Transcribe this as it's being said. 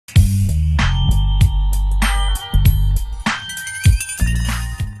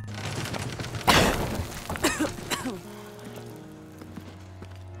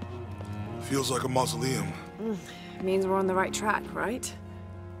feels like a mausoleum. Means we're on the right track, right?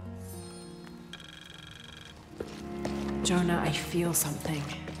 Jonah, I feel something.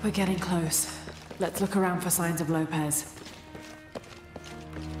 We're getting close. Let's look around for signs of Lopez.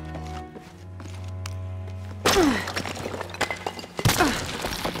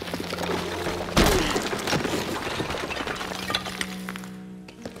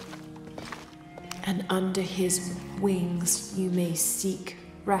 And under his wings you may seek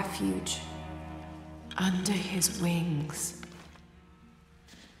refuge. Under his wings.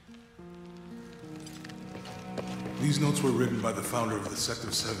 These notes were written by the founder of the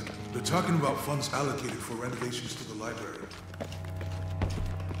Sector 7. They're talking about funds allocated for renovations to the library.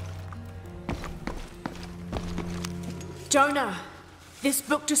 Jonah, this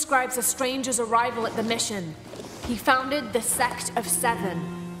book describes a stranger's arrival at the mission. He founded the Sect of Seven.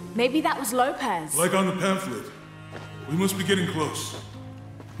 Maybe that was Lopez. Like on the pamphlet. We must be getting close.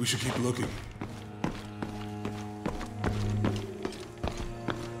 We should keep looking.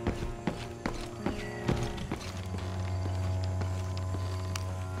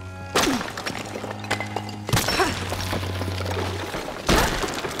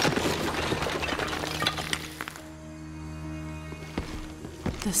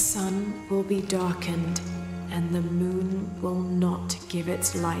 The sun will be darkened, and the moon will not give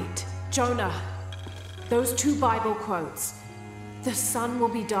its light. Jonah, those two Bible quotes. The sun will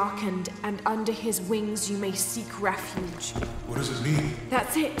be darkened, and under his wings you may seek refuge. What does it mean?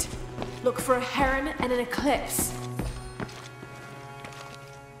 That's it. Look for a heron and an eclipse.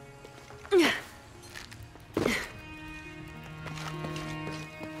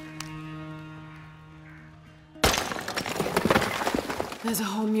 There's a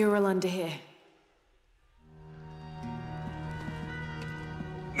whole mural under here.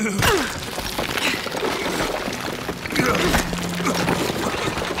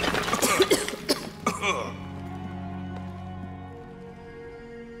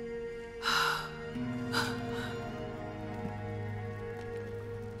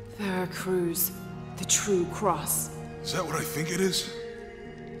 Veracruz, the true cross. Is that what I think it is?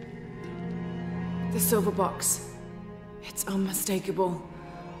 The silver box. It's unmistakable.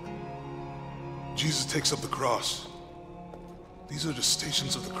 Jesus takes up the cross. These are the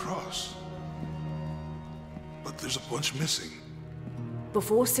stations of the cross. But there's a bunch missing.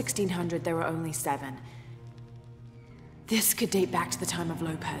 Before 1600, there were only 7. This could date back to the time of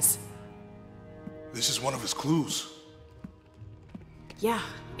Lopez. This is one of his clues. Yeah,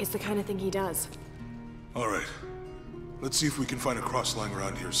 it's the kind of thing he does. All right. Let's see if we can find a cross lying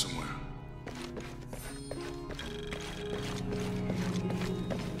around here somewhere.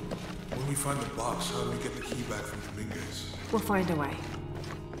 When we find the box, how do we get the key back from Dominguez? We'll find a way.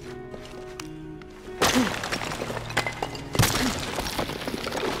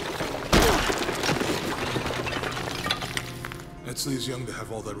 Etzli is young to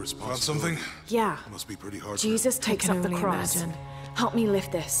have all that responsibility. Found something? Yeah. Must be pretty hard. Jesus takes up the cross. Help me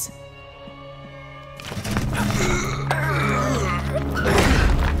lift this.